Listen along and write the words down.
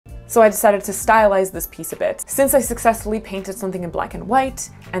So I decided to stylize this piece a bit. Since I successfully painted something in black and white,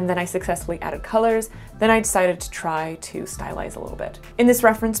 and then I successfully added colors, then I decided to try to stylize a little bit. In this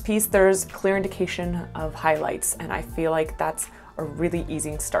reference piece, there's clear indication of highlights, and I feel like that's a really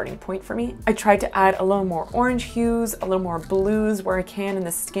easy starting point for me. I tried to add a little more orange hues, a little more blues where I can in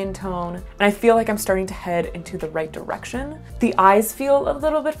the skin tone, and I feel like I'm starting to head into the right direction. The eyes feel a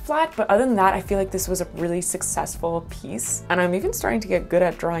little bit flat, but other than that, I feel like this was a really successful piece. And I'm even starting to get good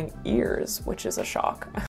at drawing ears, which is a shock.